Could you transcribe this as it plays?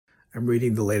I'm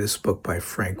reading the latest book by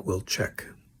Frank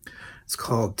Wilczek. It's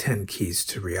called 10 Keys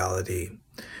to Reality.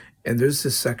 And there's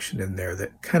this section in there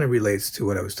that kind of relates to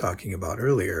what I was talking about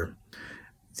earlier,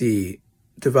 the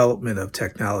development of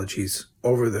technologies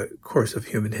over the course of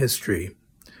human history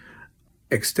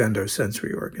extend our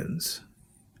sensory organs.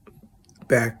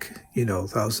 Back,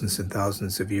 thousands and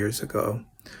thousands of years ago,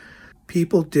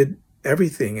 people did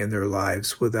everything in their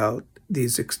lives without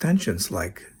these extensions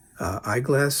like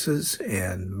eyeglasses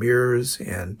and mirrors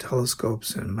and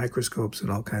telescopes and microscopes and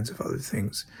all kinds of other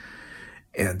things.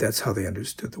 And that's how they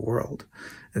understood the world.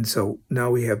 And so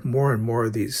now we have more and more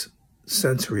of these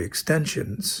sensory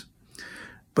extensions,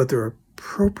 but they're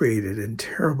appropriated in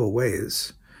terrible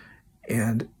ways.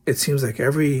 And it seems like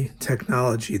every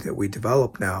technology that we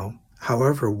develop now,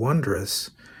 however wondrous,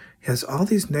 has all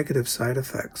these negative side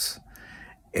effects.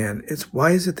 And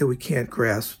why is it that we can't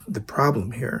grasp the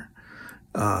problem here?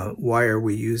 Why are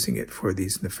we using it for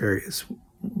these nefarious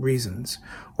reasons,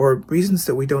 or reasons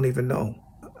that we don't even know?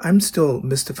 I'm still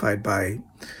mystified by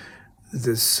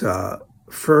this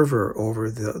fervor over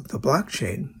the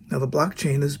blockchain. Now, the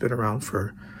blockchain has been around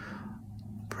for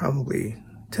probably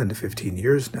 10 to 15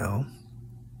 years now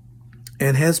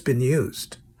and has been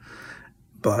used.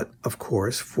 But, of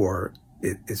course,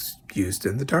 it's used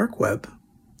in the dark web.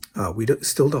 We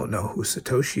still don't know who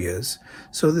Satoshi is.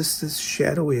 So this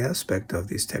shadowy aspect of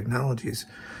these technologies.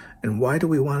 And why do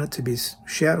we want it to be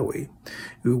shadowy?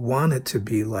 We want it to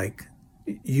be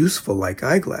useful like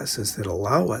eyeglasses that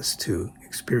allow us to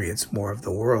experience more of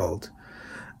the world.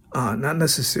 Not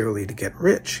necessarily to get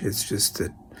rich. It's just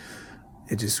that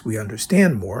we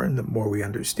understand more, and the more we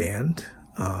understand,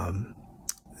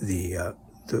 the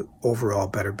overall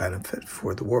better benefit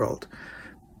for the world.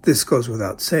 This goes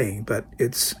without saying, but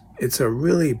it's a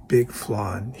really big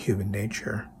flaw in human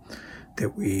nature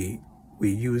that we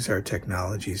use our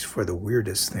technologies for the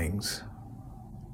weirdest things.